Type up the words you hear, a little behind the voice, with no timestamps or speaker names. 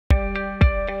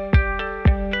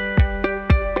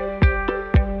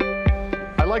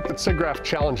like that SIGGRAPH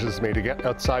challenges me to get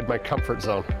outside my comfort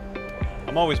zone.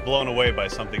 I'm always blown away by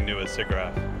something new at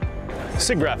SIGGRAPH.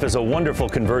 SIGGRAPH is a wonderful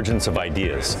convergence of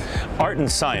ideas. Art and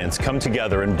science come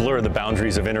together and blur the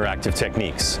boundaries of interactive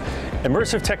techniques.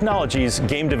 Immersive technologies,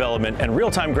 game development, and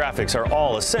real-time graphics are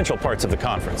all essential parts of the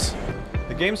conference.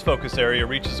 The games focus area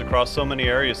reaches across so many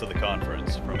areas of the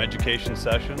conference, from education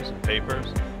sessions and papers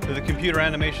to the Computer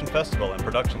Animation Festival and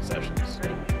production sessions.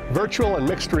 Virtual and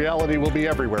mixed reality will be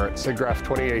everywhere at SIGGRAPH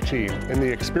 2018, in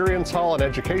the experience hall and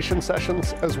education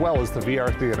sessions, as well as the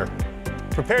VR theater.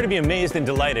 Prepare to be amazed and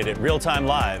delighted at Real-Time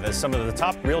Live as some of the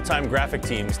top real-time graphic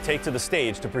teams take to the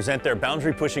stage to present their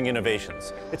boundary-pushing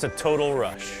innovations. It's a total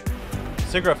rush.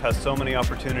 SIGGRAPH has so many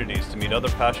opportunities to meet other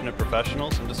passionate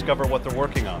professionals and discover what they're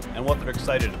working on and what they're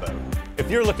excited about. If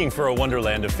you're looking for a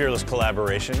wonderland of fearless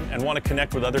collaboration and want to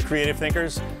connect with other creative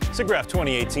thinkers, SIGGRAPH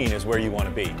 2018 is where you want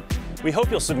to be. We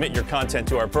hope you'll submit your content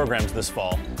to our programs this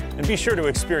fall, and be sure to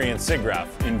experience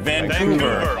SIGGRAPH in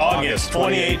Vancouver, August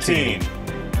 2018.